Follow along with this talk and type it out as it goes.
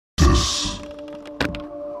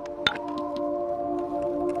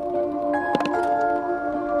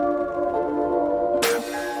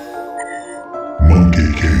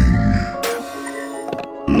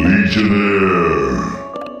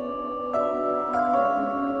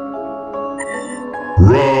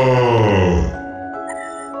Rah!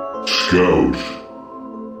 Scout.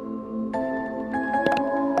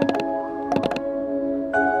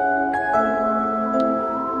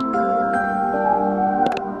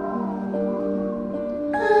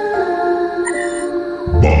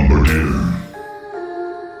 Bombardier.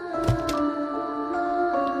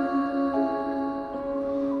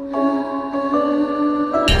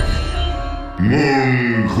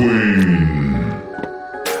 MoonQueen.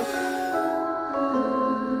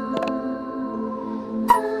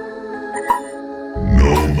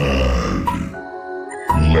 Nomad.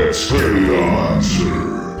 Let's get it on, sir.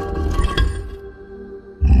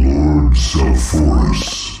 Lords of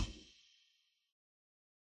Force.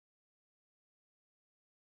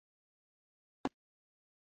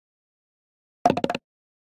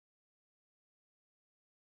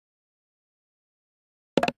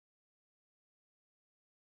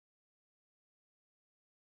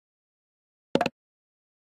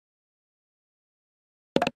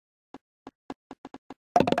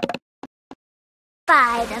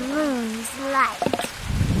 By the moon's light.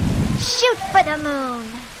 Shoot for the moon.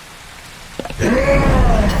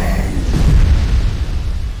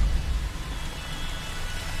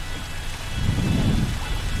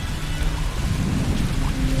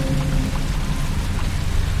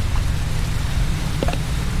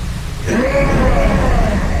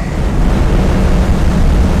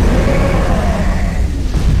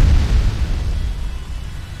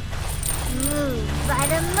 Move by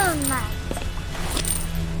the moonlight.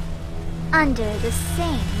 Under the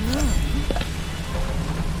same moon.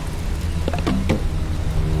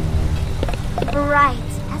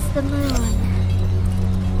 Bright as the moon.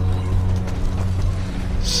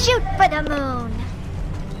 Shoot for the moon.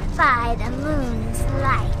 By the moon's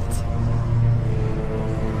light.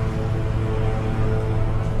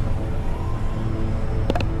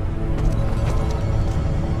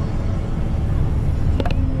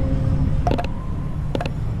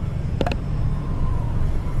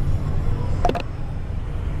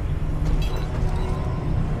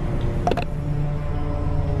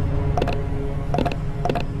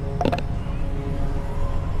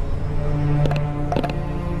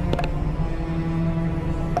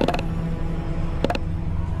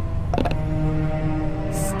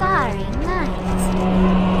 Starry night.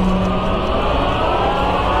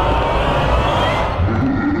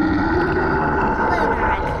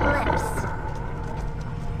 Lunar eclipse.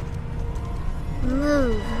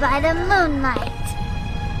 Move by the moonlight.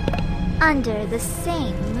 Under the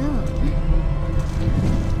same moon.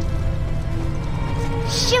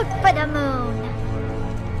 Shoot for the moon.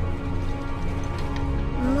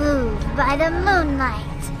 Move by the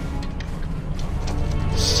moonlight.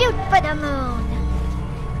 Shoot for the moon.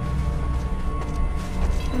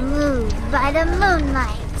 Move by the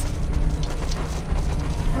moonlight.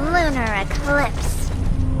 Lunar eclipse.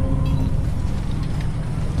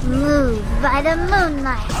 Move by the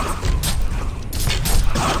moonlight.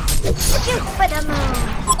 Shoot for the moon.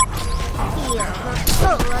 Feel the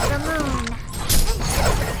pull of the moon.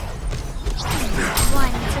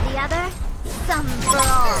 One to the other, some for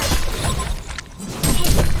all.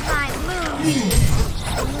 Take my moon.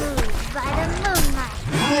 Move by the moonlight.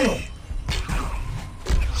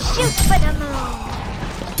 Shoot for the moon.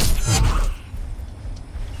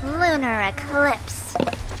 Lunar eclipse.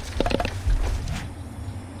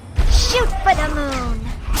 Shoot for the moon.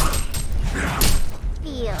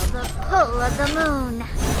 Feel the pull of the moon.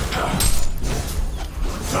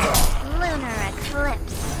 Lunar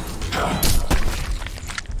eclipse.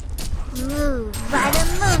 Move by the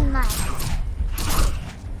moonlight.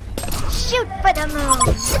 Shoot for the moon.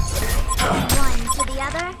 One to the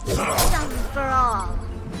other, some for all.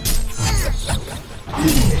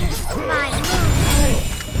 My moon.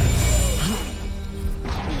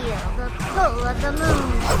 Feel the pull of the moon.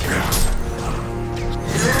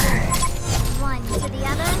 One to the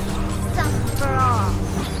other, some for all.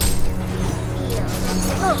 Feel the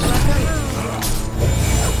pull of the moon.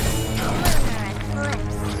 Lunar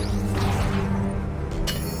eclipse.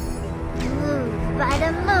 Move by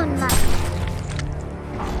the moonlight.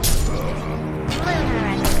 Lunar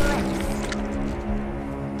eclipse.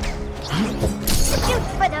 Shoot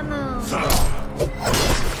for the moon.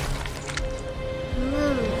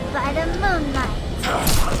 Move by the moonlight.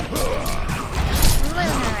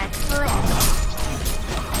 Lunar eclipse.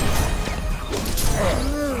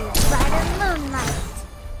 Move by the moonlight.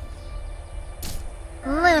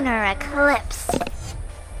 Lunar eclipse.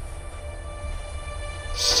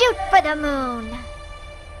 Shoot for the moon.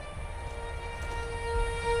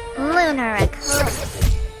 Lunar eclipse.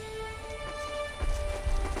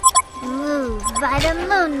 Move by the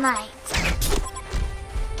moonlight.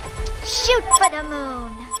 Shoot for the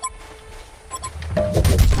moon.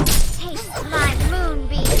 Taste my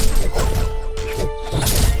moonbeam.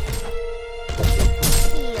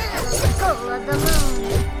 Feel the pull of the moon.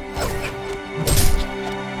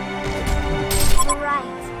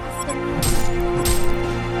 Bright as the moon.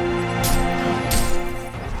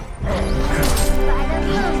 By the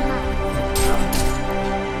moonlight.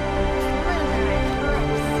 Lunar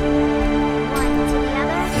eclipse. One to the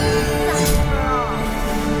other, sun for all.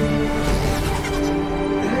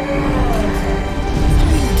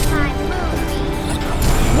 My moonbeam.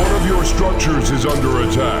 One of your structures is under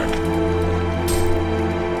attack.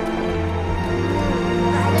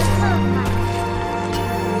 By the moonlight.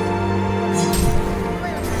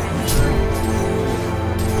 Lunar eclipse.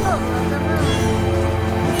 Full of the moon.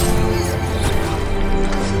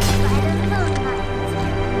 By the moonlight.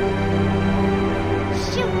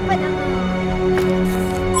 Shoot for the moon.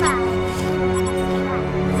 Five.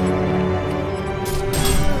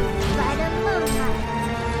 By the moonlight.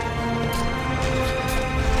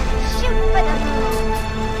 Shoot for the moon.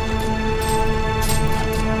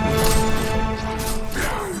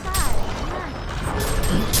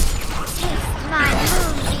 Taste my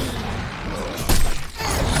moonbeam.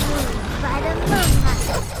 Move by the moonlight.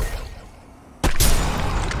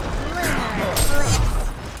 Lunar eclipse.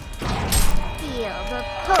 Feel the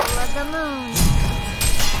pull of the moon.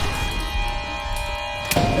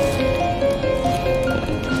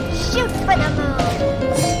 Shoot for the moon.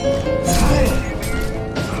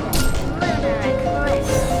 Lunar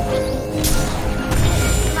eclipse. Taste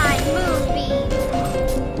my moonbeam.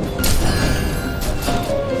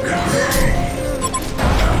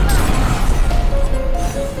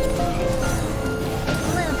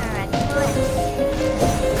 Lunar eclipse.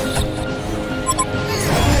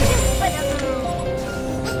 Shoot for the moon.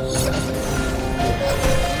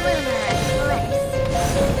 Lunar eclipse.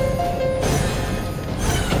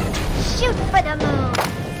 Shoot for the moon.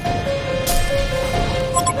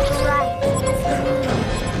 Bright as the moon.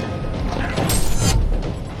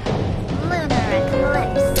 Lunar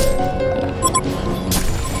eclipse. Feel the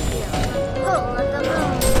pull of the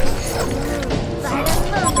moon. By the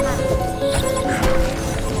moonlight.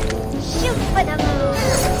 Shoot for the moon.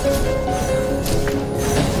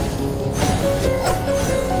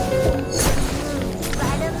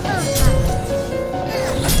 By the moonlight.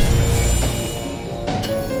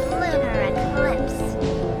 Lunar eclipse.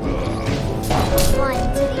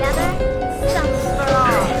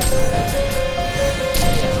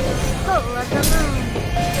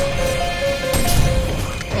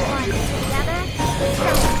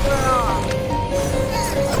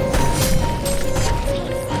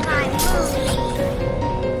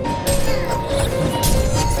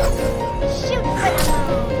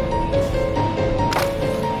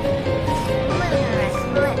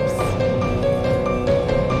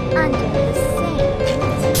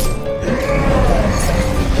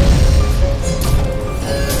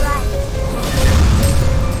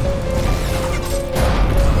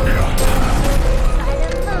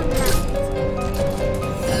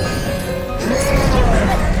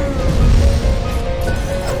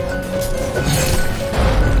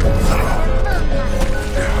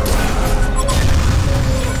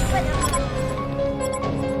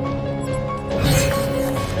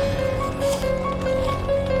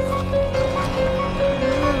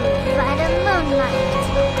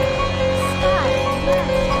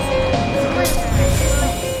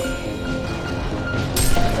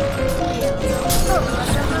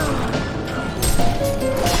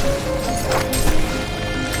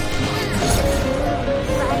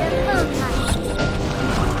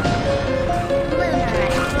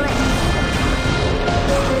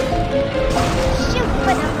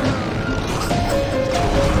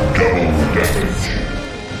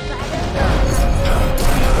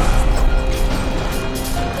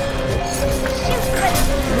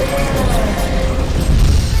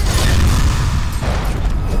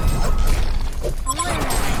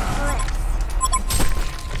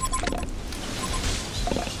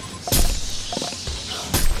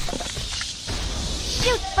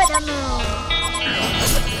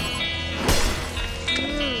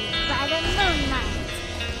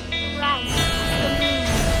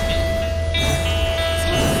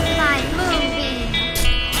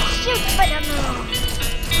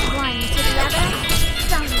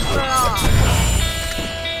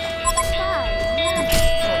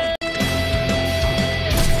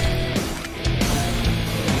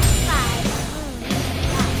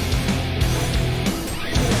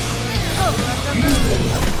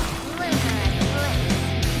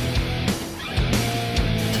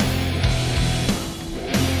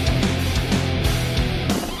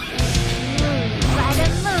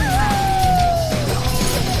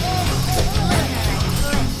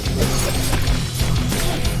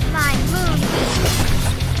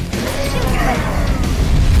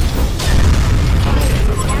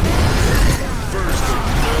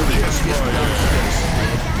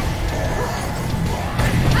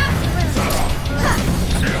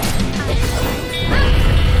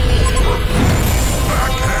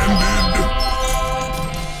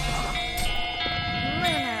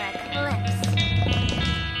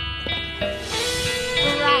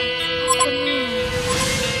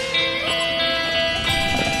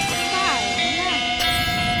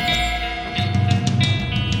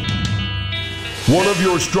 One of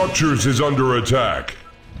your structures is under attack.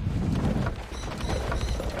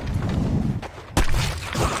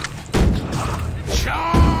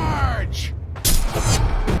 Charge!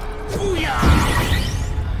 Booyah!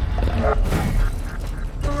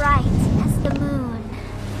 Bright as the moon.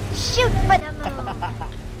 Shoot for the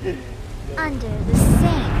moon. Under the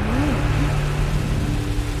same moon.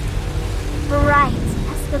 Bright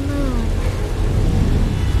as the moon.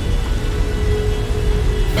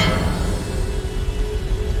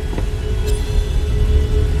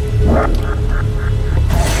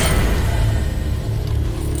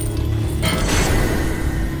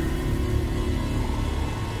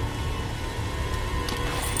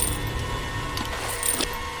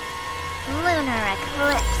 Lunar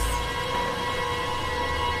eclipse.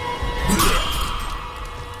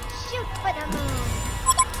 Shoot for the moon.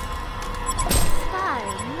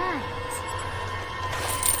 Starry night.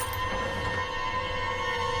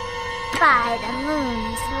 By the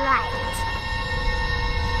moon's light.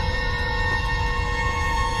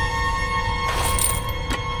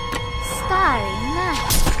 Starry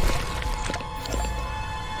night.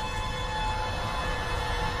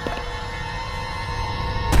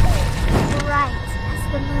 Bright as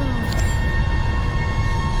the moon.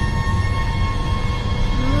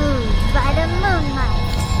 Moved by the moonlight.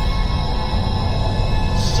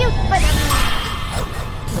 Shoot for the moon.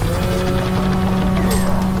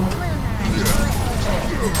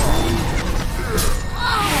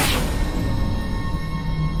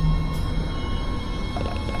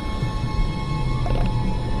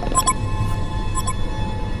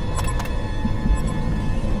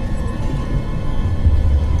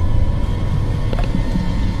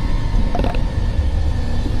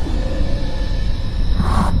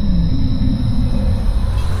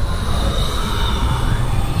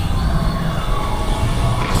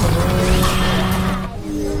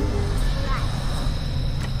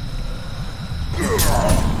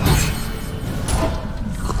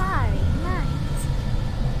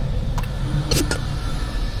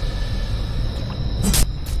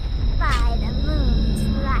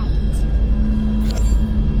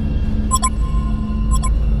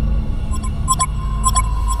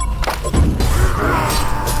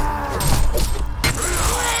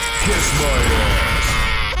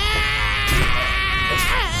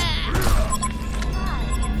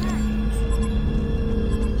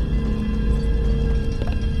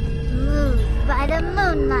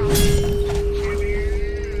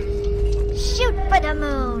 Shoot for the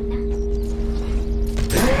moon.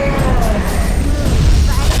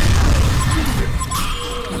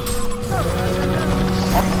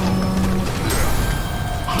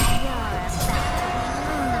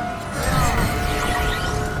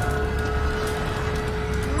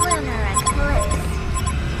 Lunar eclipse.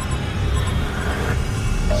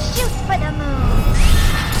 Shoot for the moon.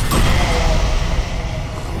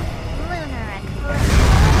 Lunar eclipse.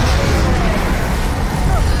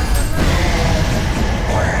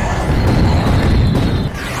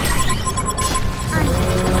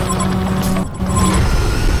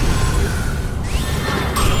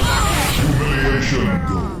 Humiliation.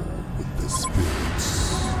 Go with the spirits.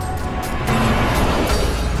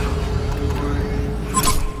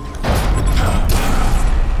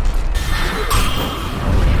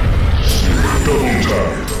 Double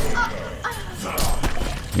tap.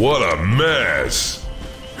 What a mess!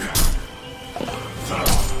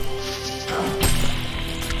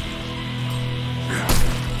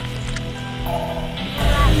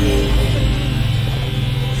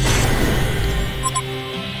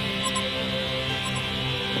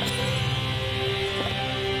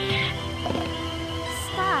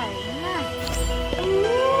 Starry night.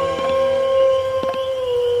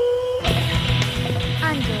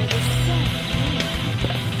 Under the sun.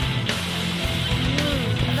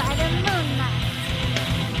 Moved by the moonlight.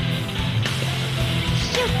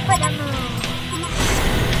 Shoot for the moon.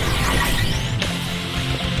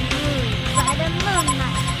 Moved by the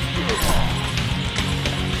moonlight.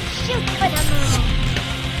 Shoot for the moon.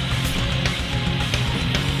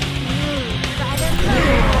 Moved by the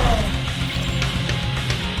moonlight.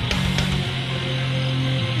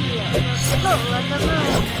 Feel the glow of the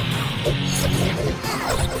moon.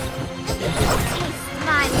 Taste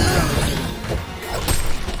my moonbeam.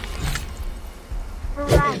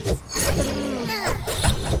 Bright as the moon.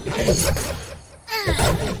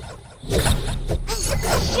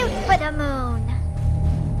 Shoot for the moon.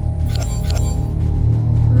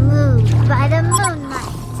 Moved by the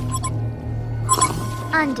moonlight.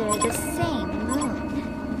 Under the same moon.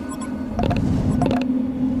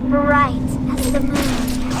 Bright as the moon.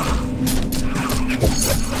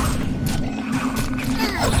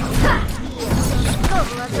 Feel the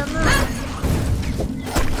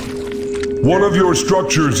One of your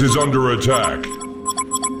structures is under attack.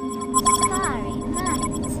 Starry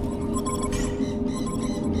night.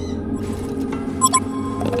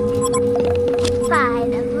 By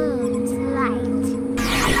the moon's light.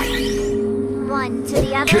 One to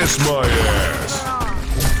the other. Kiss my ass.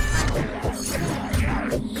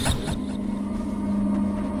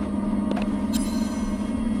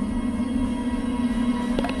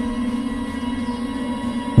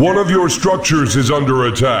 One of your structures is under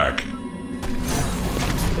attack.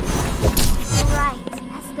 Bright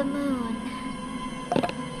as the moon.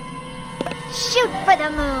 Shoot for the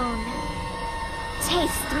moon.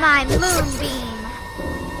 Taste my moonbeam.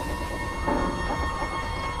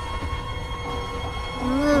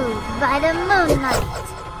 Move by the moonlight.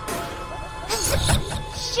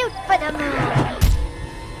 Shoot for the moon.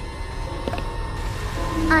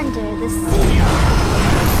 Under the sea.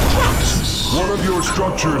 Catch. One of your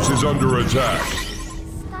structures is under attack.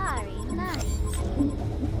 Starry night.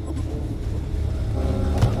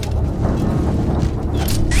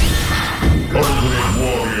 Ultimate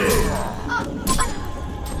warrior.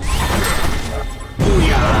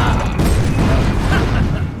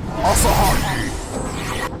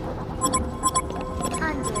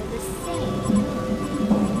 Under the sea.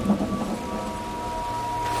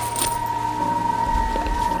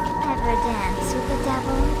 Ever dance with the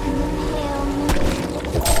devil in the pale moon?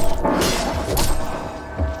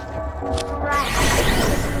 Right.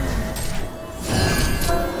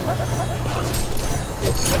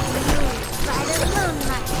 By the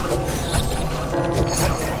moonlight.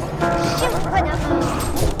 Shoot for the moon.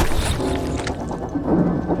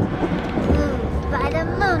 Move by the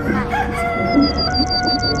moonlight.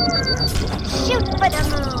 Shoot for the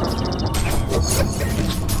moon.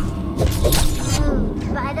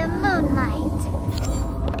 Move by the moonlight.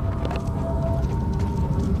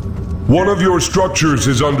 One of your structures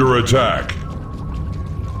is under attack.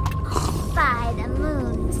 By the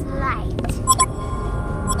moon's light.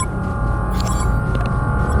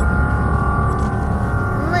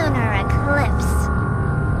 Lunar eclipse.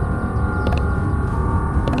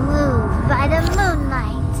 Move by the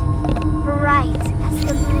moonlight. Bright as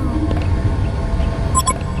the moon.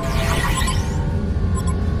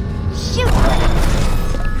 Shoot!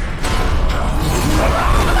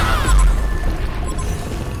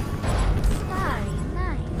 Starry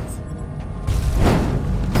night.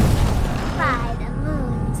 By the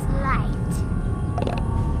moon's light.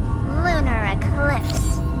 Lunar eclipse.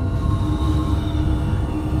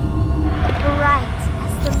 Bright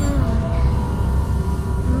as the moon.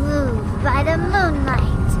 Move by the moonlight.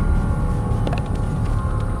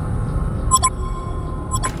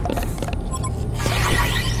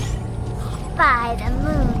 By the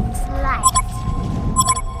moon's light.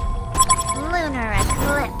 Lunar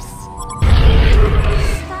eclipse.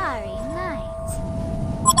 Starry night.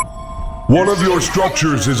 One of your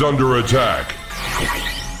structures is under attack.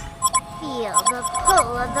 Feel the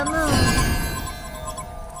pull of the moon.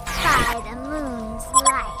 By the moon's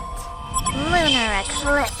light. Lunar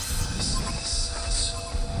eclipse.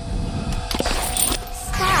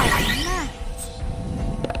 Starry night.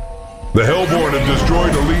 The Hellborn have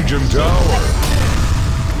destroyed a Legion tower.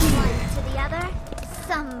 One to the other,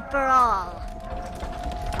 some for all.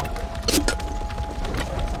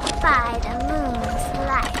 By the moon's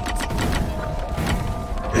light.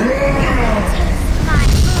 Taste my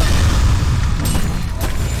moon.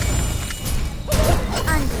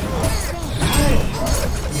 Under the sea.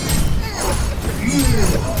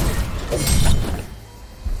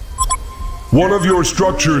 One of your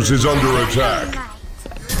structures is under attack.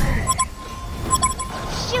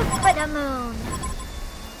 Shoot for the moon.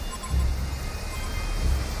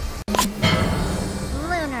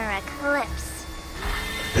 Lunar eclipse.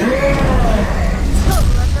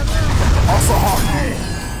 Pull of the moon.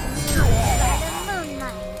 By the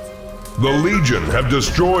moonlight. The Legion have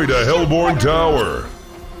destroyed a Hellborn tower.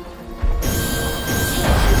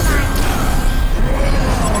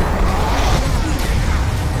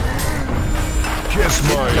 Kiss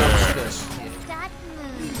my ass. That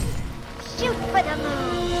moon. Shoot for the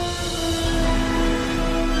moon.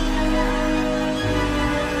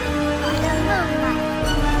 By the moonlight.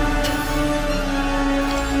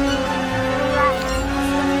 Bright as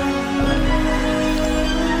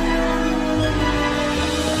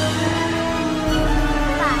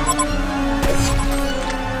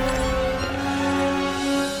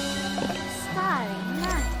Starry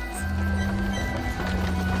night.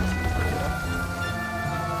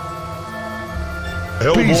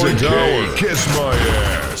 Hellborn tower. Kiss my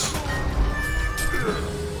ass.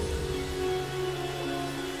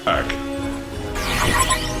 Back.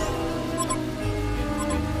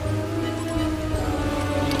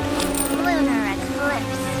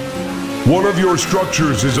 One of your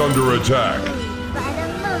structures is under attack. By the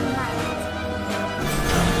moonlight.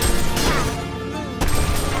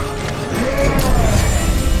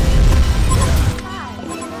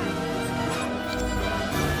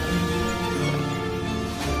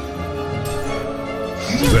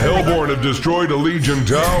 The Hellborn have destroyed a Legion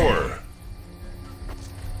tower.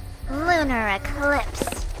 Lunar eclipse.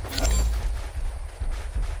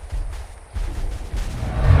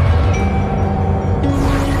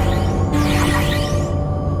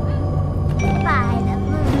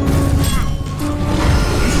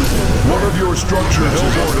 One of your structures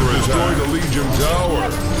is under destroyed a Legion tower.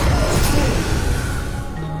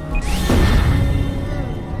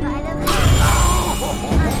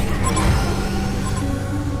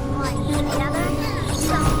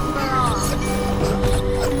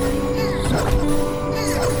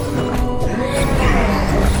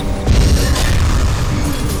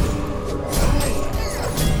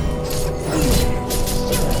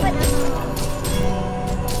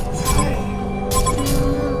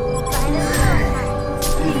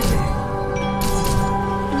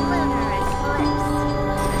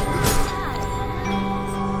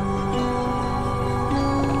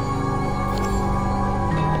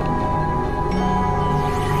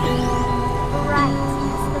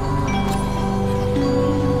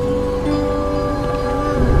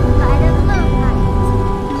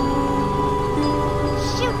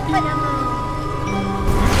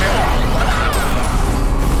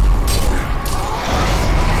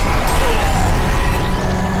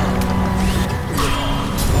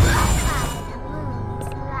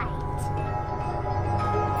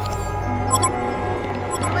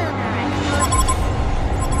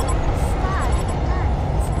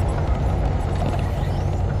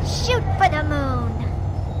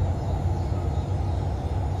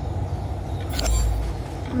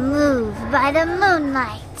 Move by the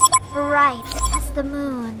moonlight, bright as the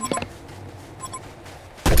moon.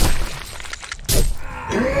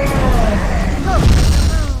 Hope the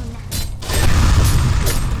moon.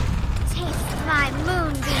 Taste my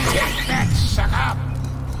moonbeam. Take that, sucker!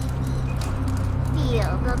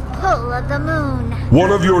 Feel the pull of the moon.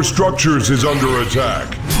 One of your structures is under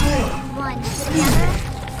attack. One together,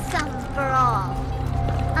 some for all.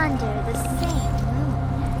 Under the same moon.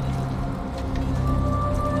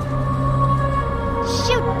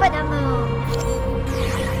 Shoot for the moon.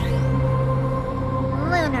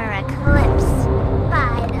 Lunar eclipse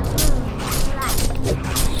by the moon's light.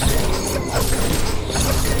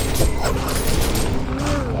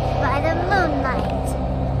 Move by the moonlight.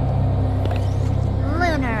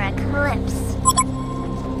 Lunar eclipse.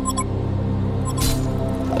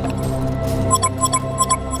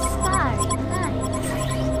 Starry night.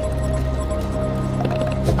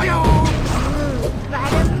 Move by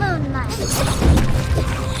the moonlight.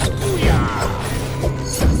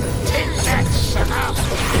 Take that, sucker!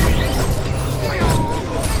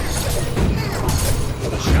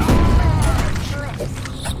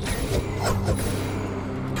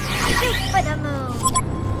 Shoot for the moon.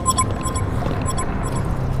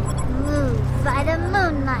 Move by the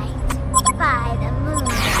moonlight. By the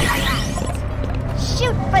moonlight.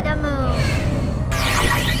 Shoot for the moon.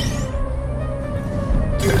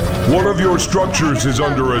 One of your structures is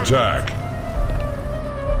under attack.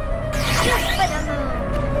 Shoot for the moon.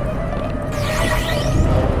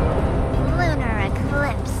 Lunar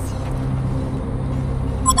eclipse.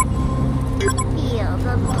 Feel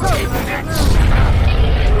the pull of the moon.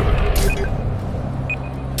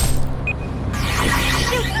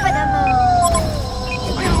 Shoot for the moon.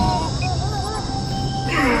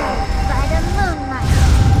 By the moonlight.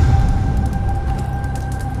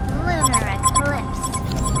 Lunar eclipse.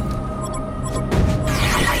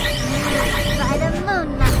 By the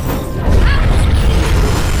moonlight.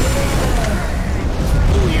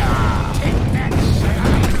 Take that,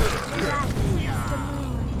 sucker!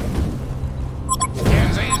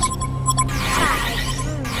 Kansas?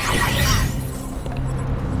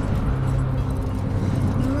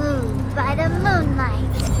 Move by the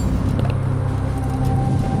moonlight.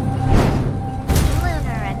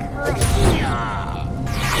 Lunar eclipse.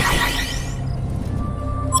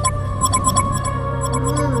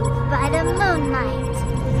 Move by the moonlight.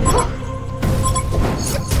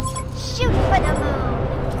 Shoot for the moon.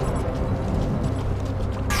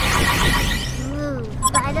 Move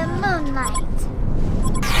by the moonlight.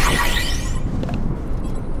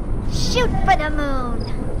 Shoot for the moon.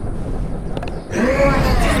 One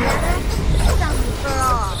together, some for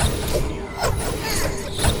all.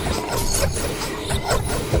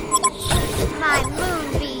 My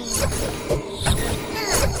moonbeam.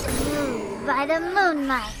 Move by the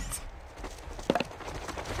moonlight.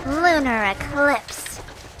 Lunar eclipse.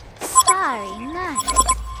 Starry night.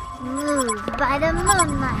 Moved by the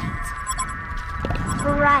moonlight.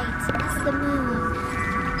 Bright as the moon.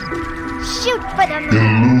 Shoot for the moon.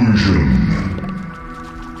 Illusion.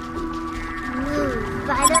 Moved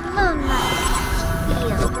by the moonlight.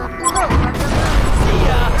 Feel the pull of the moon.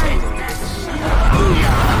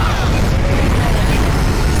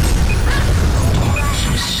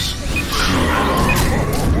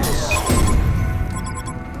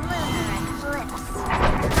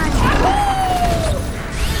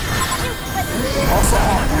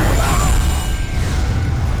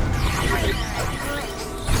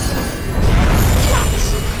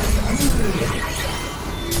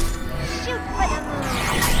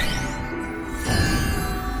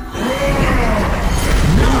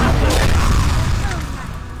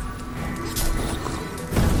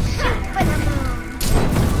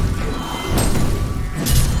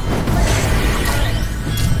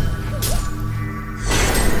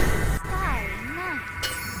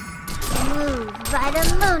 By the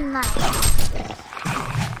moonlight.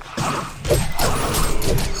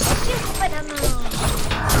 Shoot for the moon.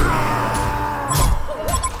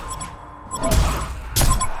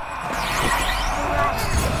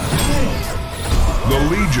 The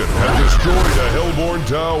Legion has destroyed a Hellborn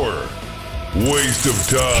tower. Waste of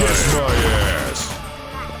time. Kiss my ass.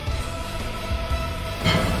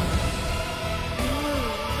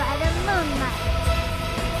 Moved by the moonlight.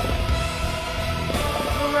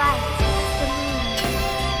 Bright as the moon.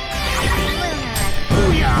 Lunar.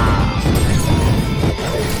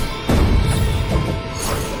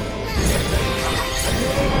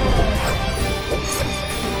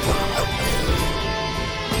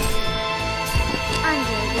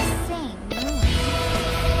 Under the same moon.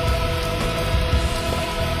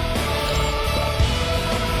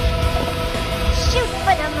 Shoot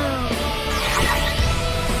for the moon.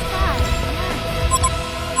 Starry night.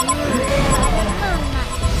 Moved by the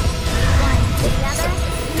moonlight. One together,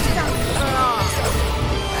 some for all.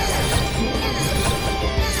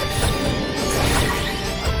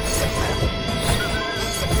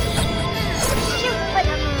 Shoot for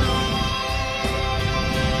the moon.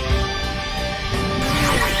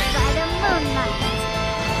 Moved by the moonlight.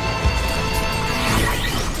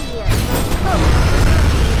 Feel the pull.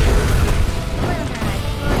 Lunar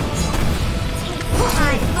eclipse. Take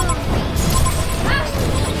my moonbeam.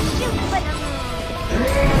 Shoot for the moon.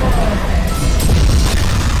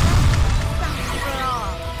 Some for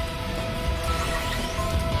all.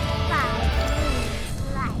 By the moon's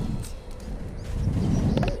light.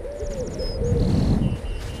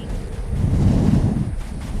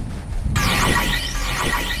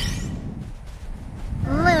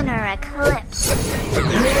 Lunar eclipse.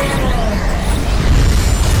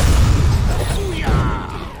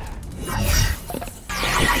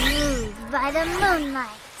 Moved by the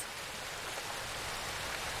moonlight.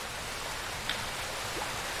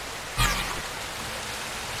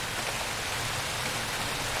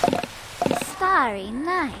 Starry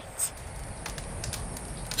night.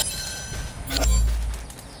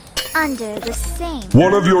 Under the same.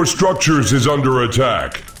 One of your structures is under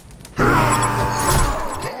attack. Don't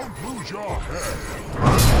lose your head.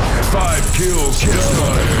 5 kills. Kiss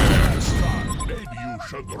my ass. Maybe you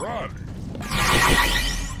should run.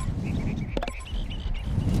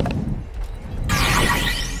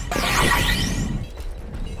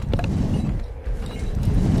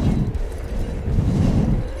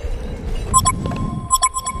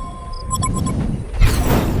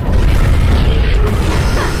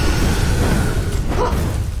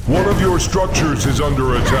 One of your structures is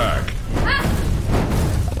under attack.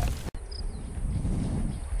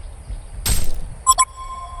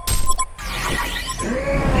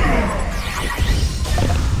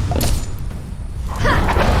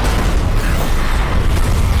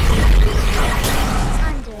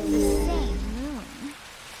 Under the same moon.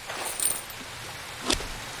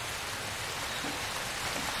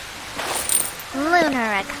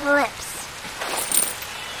 Lunar eclipse.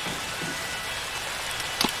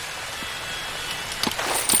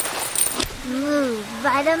 Moved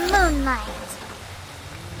by the moonlight.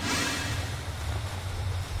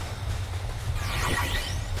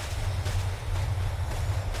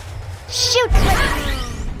 Shoot for the moon.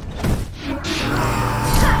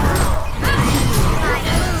 My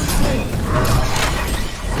moonbeam.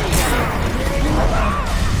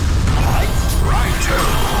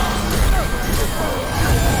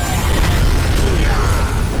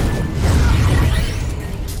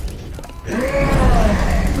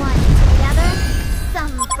 One together,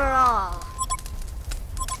 some for all.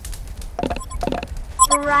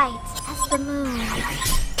 Bright as the moon.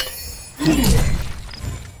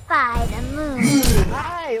 By the moon.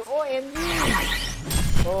 Hi, OMG.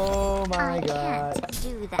 Oh my I god. can't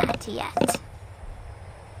do that yet.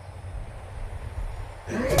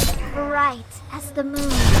 Bright as the moon.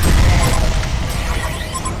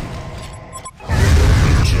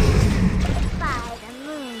 By the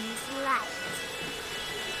moon's light.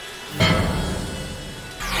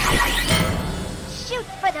 Shoot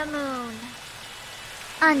for the moon.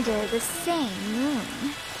 Under the same moon.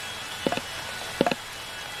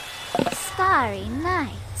 Starry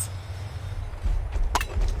night.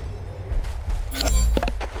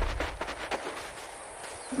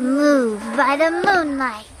 Move by the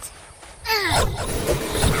moonlight.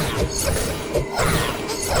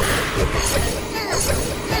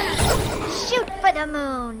 Shoot for the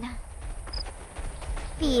moon.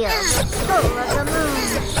 Feel the pull of the moon.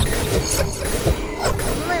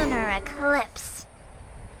 Lunar eclipse.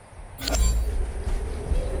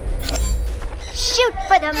 Shoot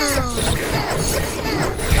for the moon.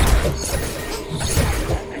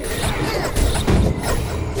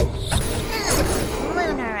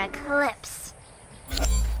 Lunar eclipse.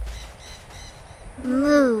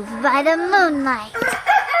 Move by the moonlight.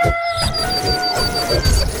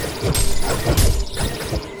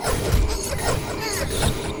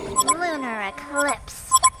 Lunar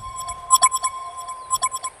eclipse.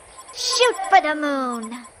 Shoot for the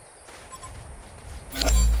moon.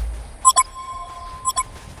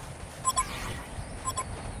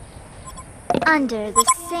 Under the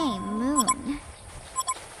same moon.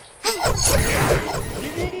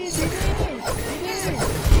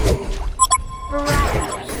 Bright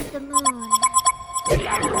as the moon.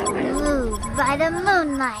 Move by the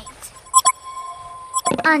moonlight.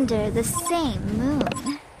 Under the same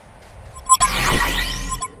moon.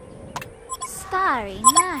 Starry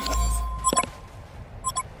night.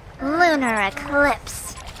 Lunar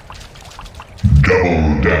eclipse.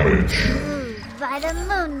 Double damage. Move by the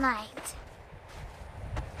moonlight.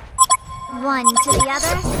 One to the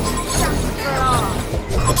other, some for all.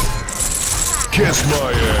 Kiss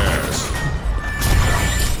my ass.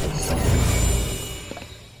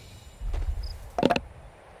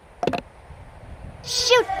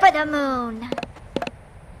 Shoot for the moon.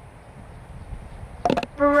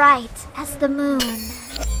 Bright as the moon.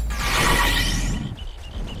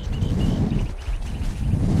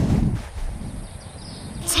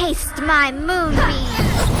 Taste my moonbeam.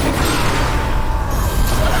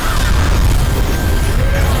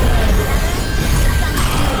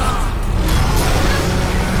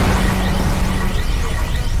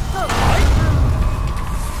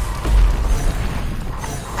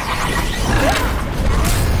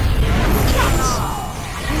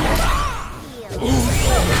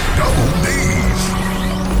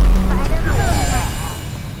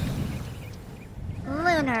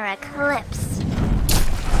 Lunar eclipse.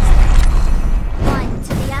 One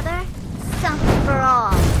to the other, some for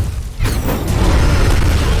all.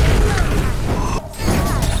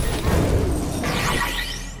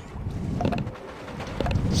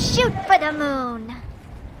 Shoot for the moon.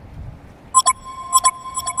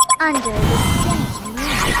 Under the same moon.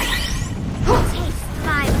 Taste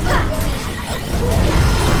my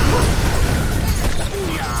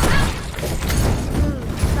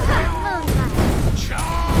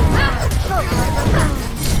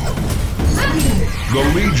The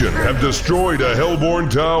Legion have destroyed a Hellborn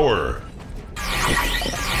tower.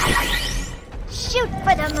 Shoot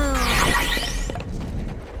for the moon.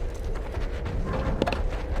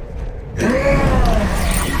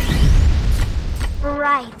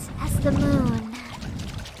 Bright as the moon.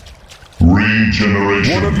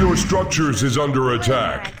 Regeneration. One of your structures is under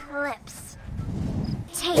attack. Eclipse.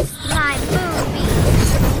 Taste my moonbeam.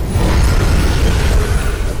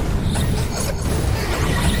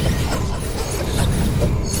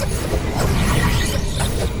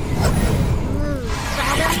 Move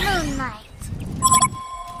by the moonlight.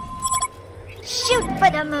 Shoot for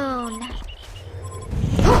the moon.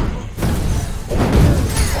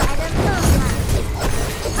 By the moonlight.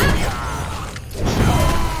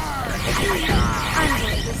 Under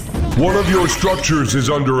the sea. One of your structures is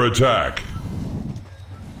under attack.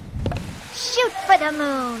 Shoot for the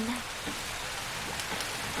moon.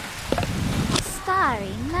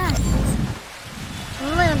 Starry night.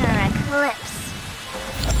 Lunar eclipse.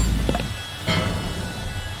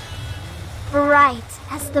 Bright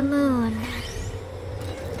as the moon.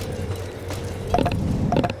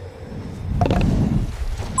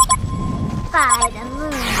 By the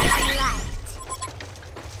moon's light.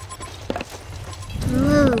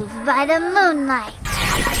 Move by the moonlight.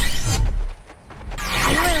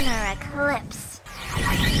 Lunar eclipse.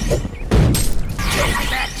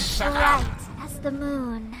 Bright as the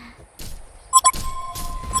moon.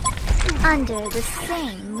 Under the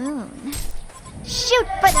same moon. Shoot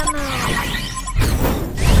for the moon!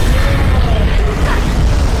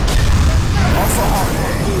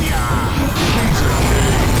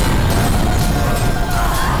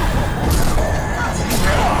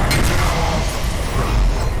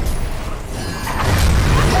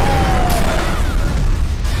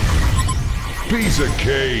 Piece of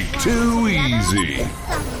cake. Too easy.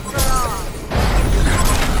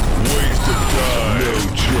 Waste of time. No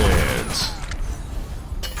chance.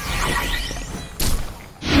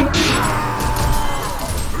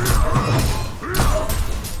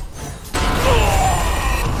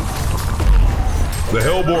 The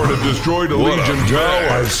Hellborn have destroyed a Legion tower.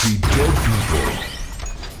 I see dead people.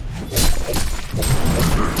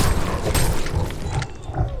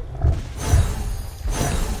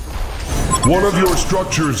 One of your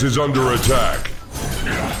structures is under attack.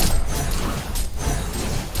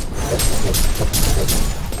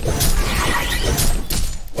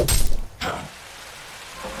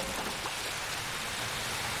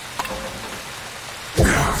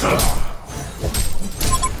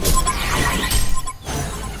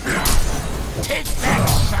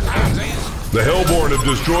 The Hellborn have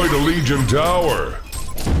destroyed a Legion tower.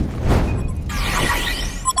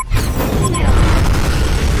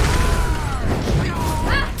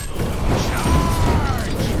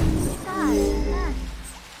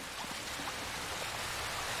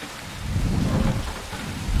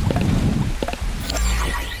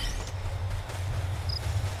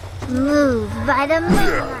 Move by the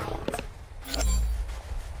moonlight.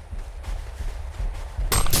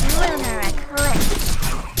 Lunar eclipse.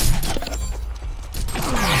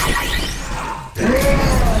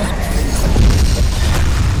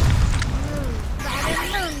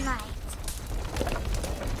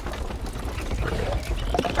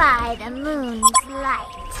 By the moon's light.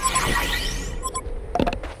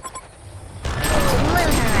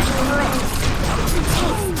 Lunar eclipse.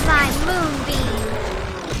 Taste my moonbeam.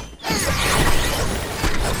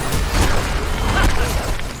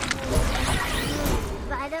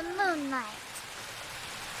 By the moonlight.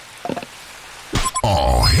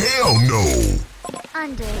 Oh, hell no!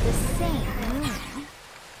 Under the same moon.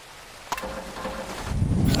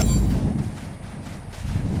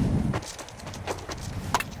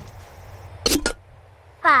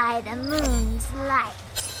 By the moon's light.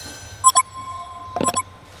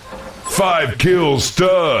 5 kills,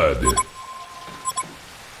 stud.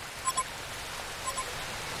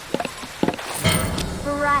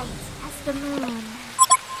 Bright as the moon.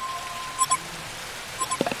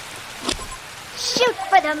 Shoot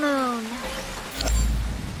for the moon.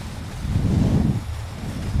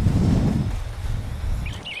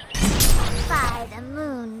 By the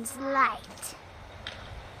moon's light.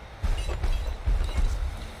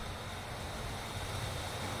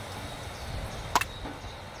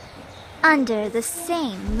 Under the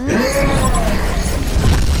same moon.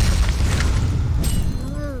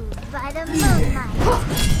 Move by the moonlight.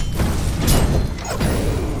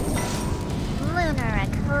 Lunar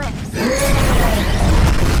eclipse. Move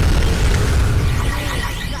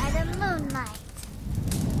by the moonlight.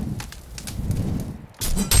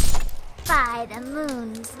 By the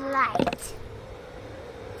moon's light.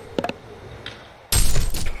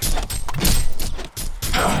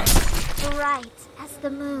 Bright as the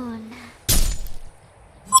moon.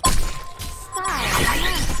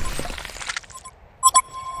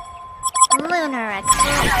 Lunar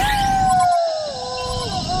eclipse.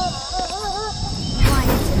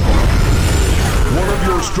 One of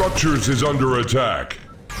your structures is under attack.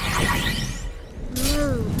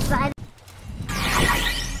 Move by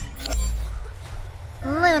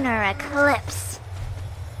lunar eclipse.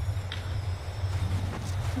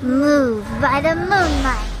 Move by the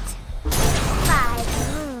moonlight. By the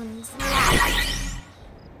moon's light.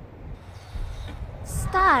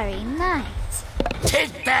 Starry night.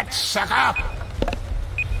 Take that, sucker!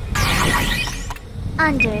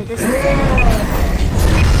 Under the sun.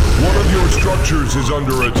 One of your structures is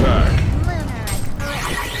under attack. Lunar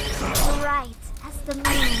eclipse. Bright as the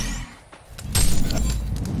moon.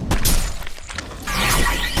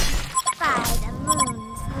 By the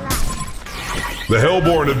moon's light. The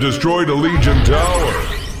Hellborn have destroyed a Legion tower.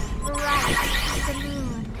 Bright as the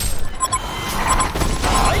moon.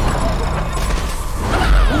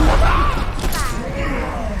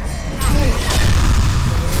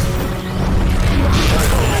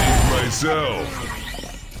 Myself.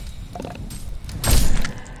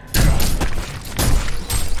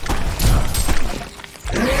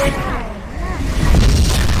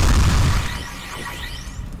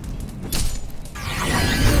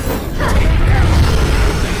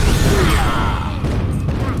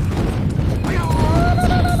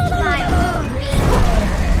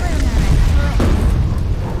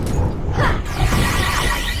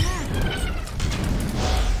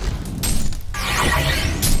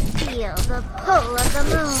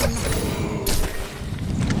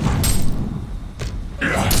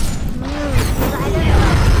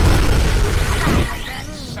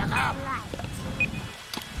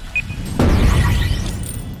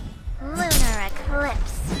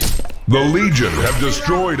 The Legion have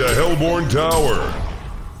destroyed a Hellborn tower.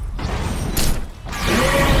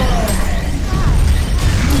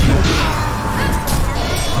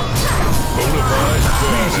 Bonafide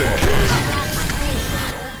Season King.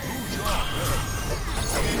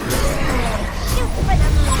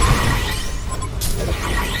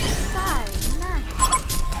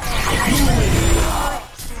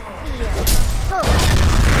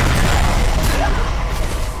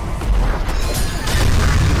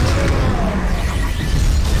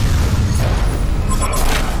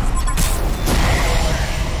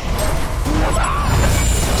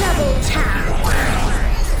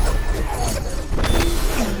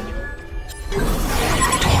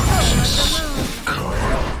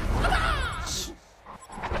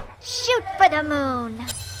 The moon.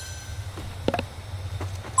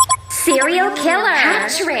 Serial killer.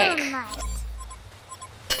 Patrick.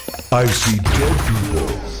 I see dead people.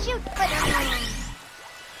 Shoot for the moon.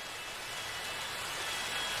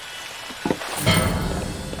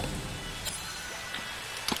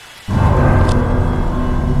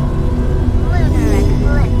 Lunar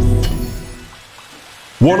eclipse.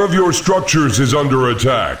 One of your structures is under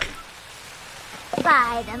attack.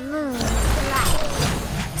 By the moon's light.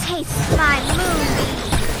 Taste my moonbeam.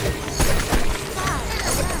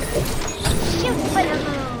 Shoot for the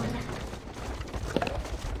moon.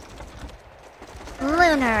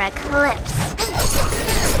 Lunar eclipse.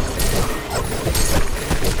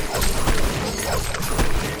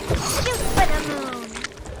 Shoot for the moon.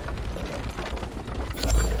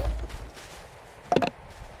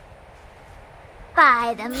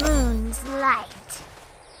 By the moon's light.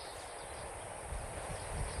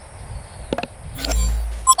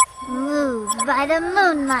 Move by the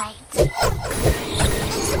moonlight.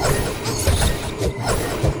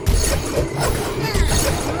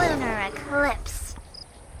 Lunar eclipse.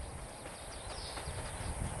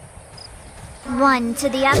 One to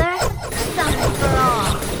the other, some for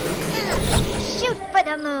all. Shoot for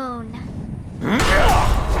the moon.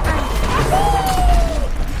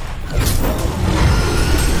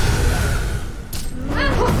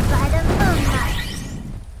 Move by the moonlight.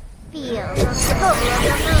 Feel the pull of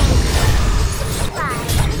the moon.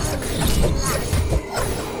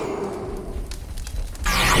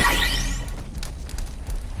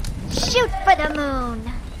 Shoot for the moon.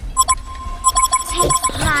 Take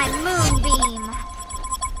my moonbeam.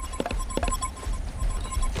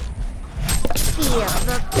 Feel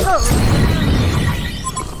the pull.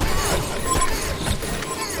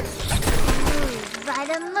 Move by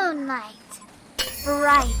the moonlight,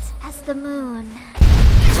 bright as the moon.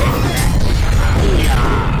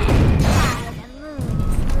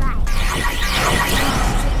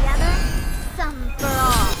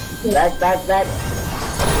 That.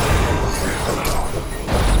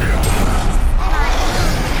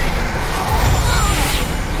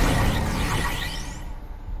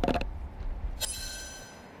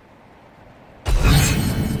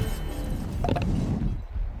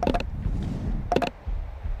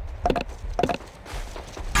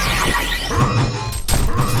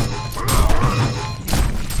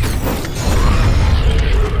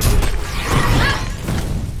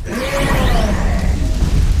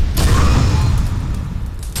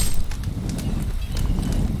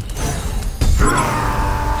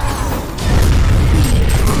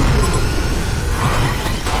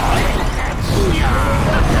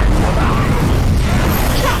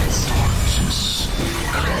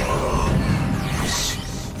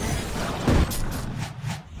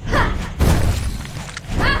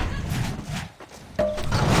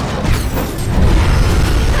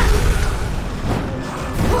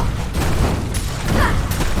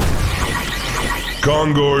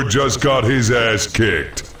 Kongor just got his ass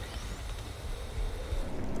kicked.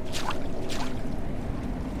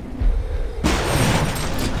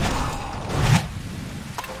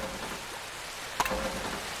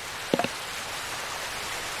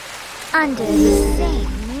 Under the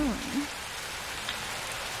same moon.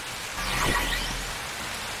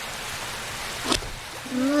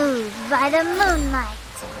 Move by the moonlight.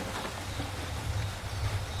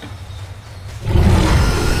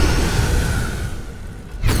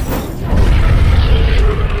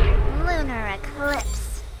 Lunar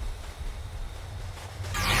eclipse.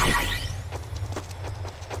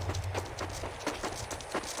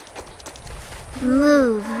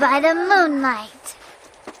 Move by the moonlight.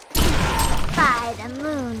 By the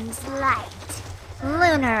moon's light.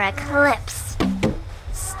 Lunar eclipse.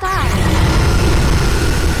 Star.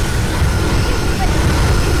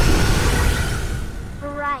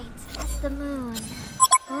 Bright as the moon.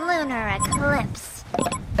 Lunar eclipse.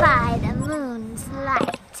 By the moon's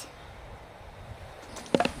light.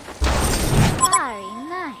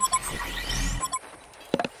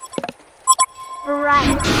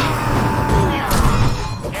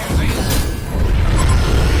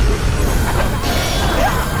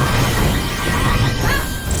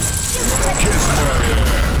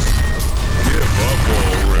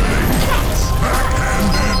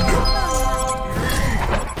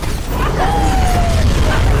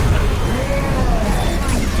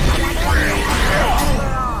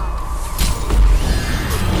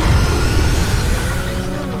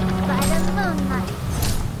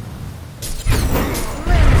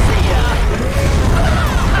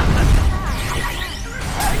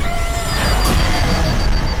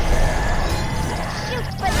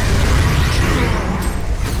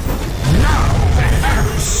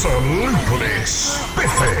 Absolutely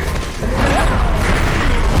spiffy!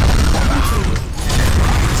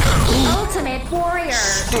 Ultimate Warrior.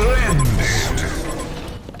 Splendid!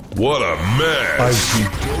 What a mess! I see.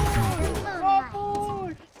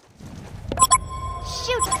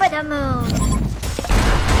 Shoot for the moon!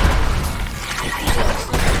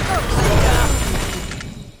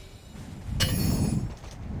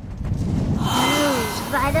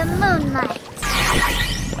 Move by the moonlight!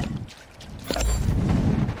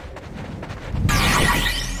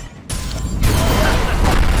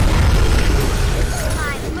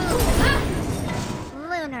 My moon!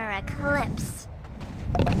 Lunar eclipse!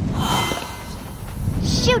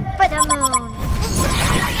 Shoot for the moon!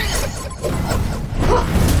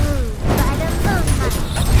 Move by the moonlight!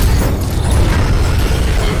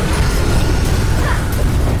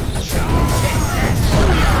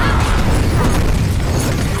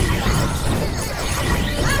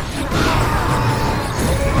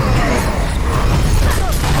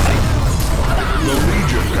 The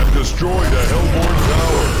Legion have destroyed a Hellborn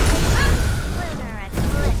tower. Lunar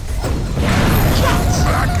eclipse!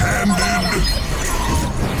 Backhanded!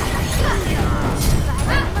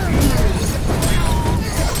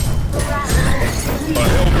 A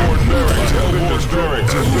Hellborn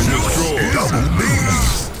barracks has been destroyed. Double knees!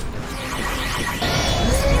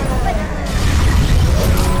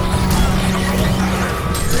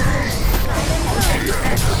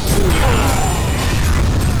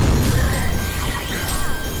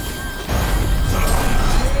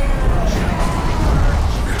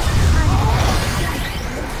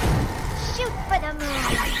 Shoot for the moon!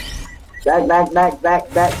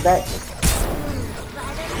 Back.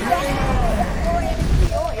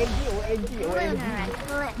 Lunar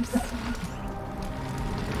eclipse!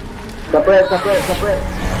 Separate.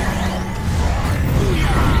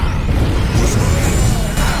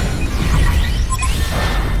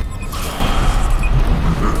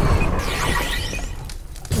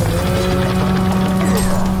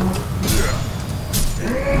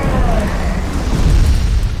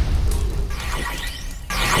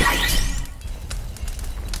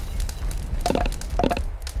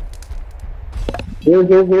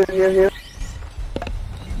 Here.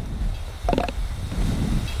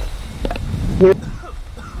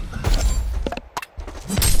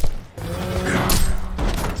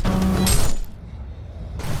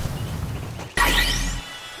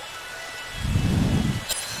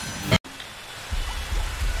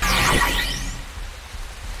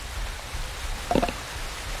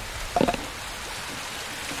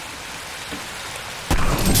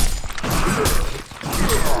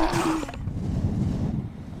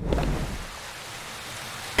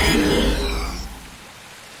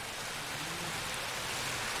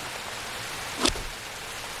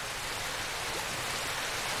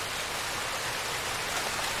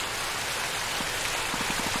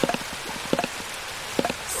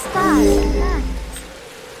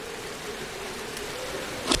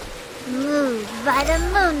 Move by the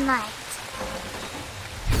moonlight.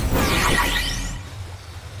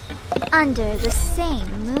 Under the same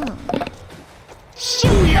moon.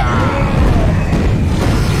 Shoot!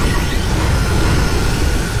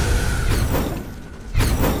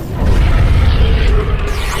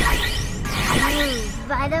 Move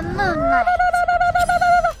by the moonlight.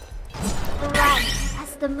 Bright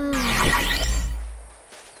as the moon.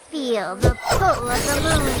 Feel the pull of the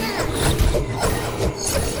moon.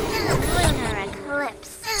 Lunar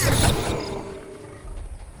eclipse.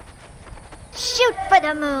 Shoot for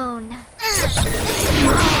the moon.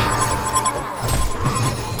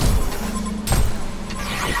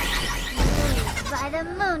 Move by the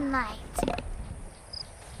moonlight.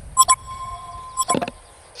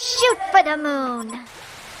 Shoot for the moon.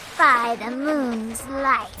 By the moon's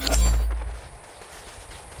light.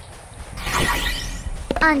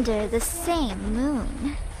 Under the same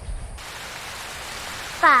moon.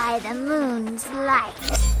 By the moon's light.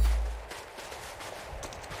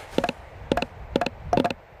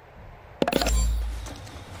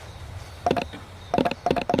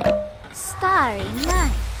 starry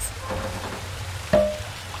night.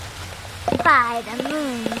 By the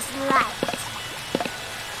moon's light.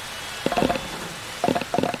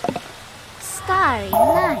 Starry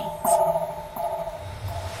night.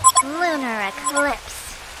 Lunar eclipse.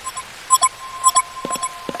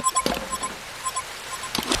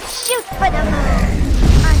 Shoot for the moon.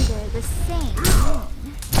 Under the same moon.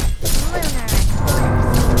 Lunar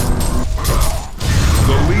eclipse.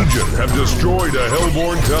 The Legion have destroyed a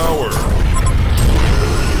Hellborn tower.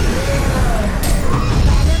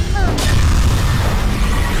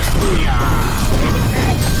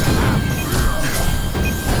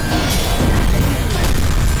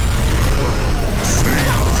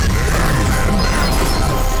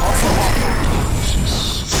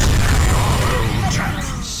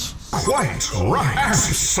 Quite right.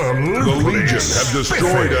 Absolutely. The Legion have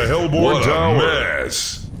destroyed a Hellborn tower.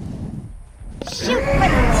 Mess. Shoot for the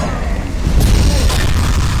moon.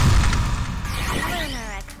 Lunar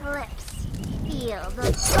eclipse. Feel the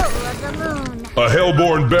pull of the moon. A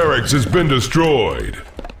Hellborn barracks has been destroyed.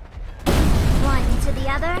 One to the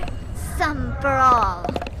other, some for all.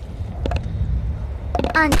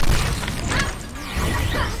 Five.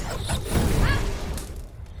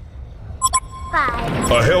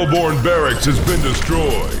 A Hellborn barracks has been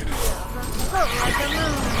destroyed. Pull of the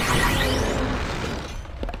moon.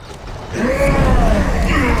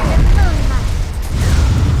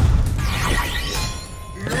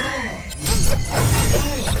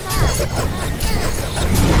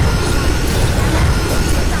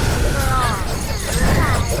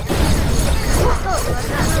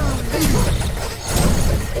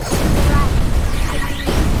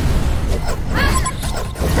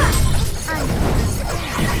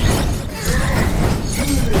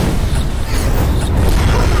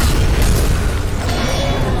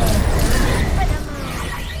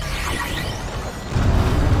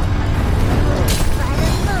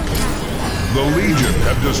 The Legion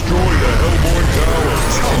have destroyed a Hellborn tower.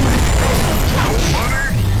 No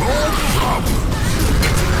money, no problem.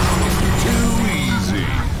 Too easy.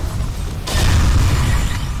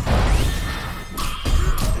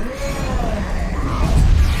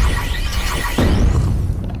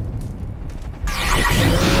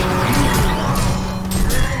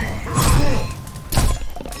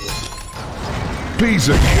 Piece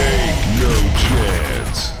of cake, no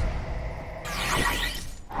chance.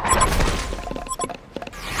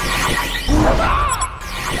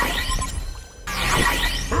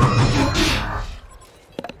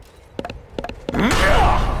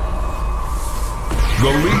 The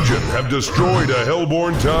Legion have destroyed a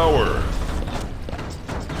Hellborn tower.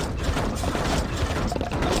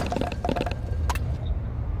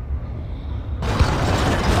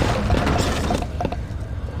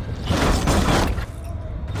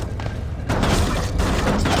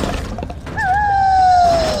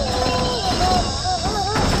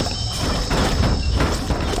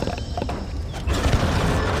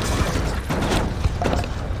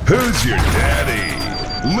 Who's your daddy?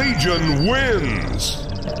 Legion wins!